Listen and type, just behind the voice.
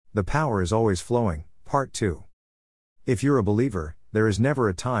The power is always flowing, Part 2. If you're a believer, there is never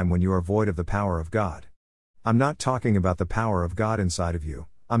a time when you are void of the power of God. I'm not talking about the power of God inside of you,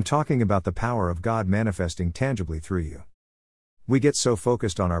 I'm talking about the power of God manifesting tangibly through you. We get so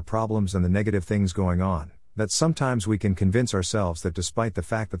focused on our problems and the negative things going on, that sometimes we can convince ourselves that despite the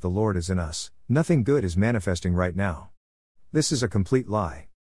fact that the Lord is in us, nothing good is manifesting right now. This is a complete lie.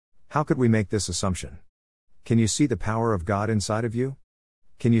 How could we make this assumption? Can you see the power of God inside of you?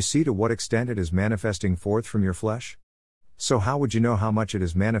 Can you see to what extent it is manifesting forth from your flesh? So how would you know how much it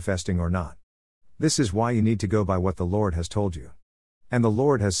is manifesting or not? This is why you need to go by what the Lord has told you. And the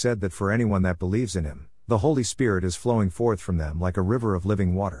Lord has said that for anyone that believes in Him, the Holy Spirit is flowing forth from them like a river of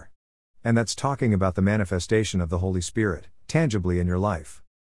living water. And that's talking about the manifestation of the Holy Spirit, tangibly in your life.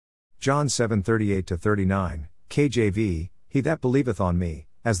 John 7:38-39, KJV, He that believeth on me,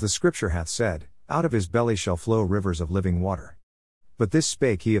 as the Scripture hath said, out of his belly shall flow rivers of living water. But this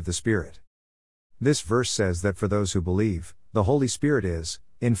spake he of the Spirit. This verse says that for those who believe, the Holy Spirit is,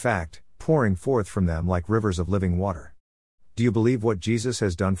 in fact, pouring forth from them like rivers of living water. Do you believe what Jesus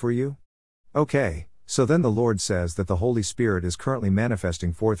has done for you? Okay, so then the Lord says that the Holy Spirit is currently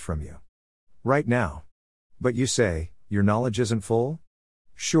manifesting forth from you. Right now. But you say, your knowledge isn't full?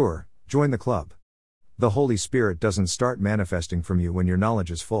 Sure, join the club. The Holy Spirit doesn't start manifesting from you when your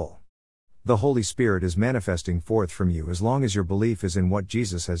knowledge is full. The Holy Spirit is manifesting forth from you as long as your belief is in what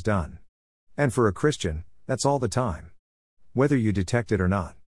Jesus has done. And for a Christian, that's all the time. Whether you detect it or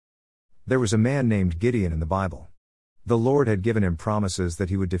not. There was a man named Gideon in the Bible. The Lord had given him promises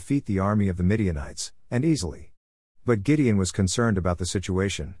that he would defeat the army of the Midianites, and easily. But Gideon was concerned about the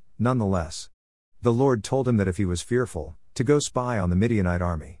situation, nonetheless. The Lord told him that if he was fearful, to go spy on the Midianite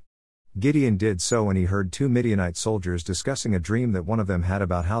army. Gideon did so, and he heard two Midianite soldiers discussing a dream that one of them had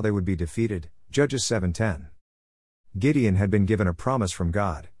about how they would be defeated, Judges 7:10. Gideon had been given a promise from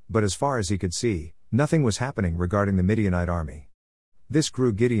God, but as far as he could see, nothing was happening regarding the Midianite army. This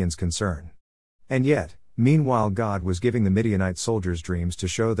grew Gideon's concern. And yet, meanwhile God was giving the Midianite soldiers dreams to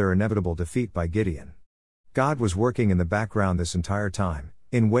show their inevitable defeat by Gideon. God was working in the background this entire time,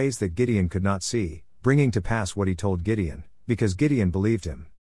 in ways that Gideon could not see, bringing to pass what he told Gideon, because Gideon believed him.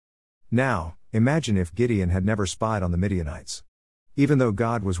 Now, imagine if Gideon had never spied on the Midianites. Even though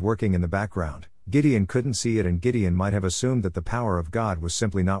God was working in the background, Gideon couldn't see it, and Gideon might have assumed that the power of God was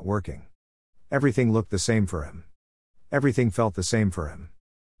simply not working. Everything looked the same for him. Everything felt the same for him.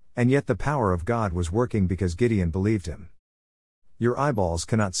 And yet the power of God was working because Gideon believed him. Your eyeballs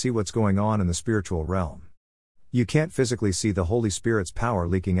cannot see what's going on in the spiritual realm. You can't physically see the Holy Spirit's power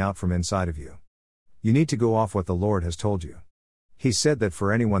leaking out from inside of you. You need to go off what the Lord has told you. He said that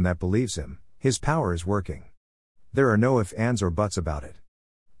for anyone that believes Him, His power is working. There are no ifs, ands, or buts about it.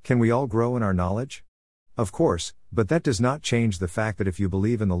 Can we all grow in our knowledge? Of course, but that does not change the fact that if you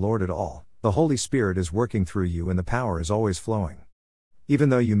believe in the Lord at all, the Holy Spirit is working through you and the power is always flowing. Even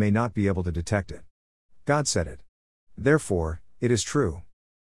though you may not be able to detect it. God said it. Therefore, it is true.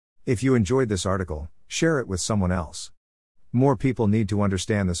 If you enjoyed this article, share it with someone else. More people need to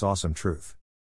understand this awesome truth.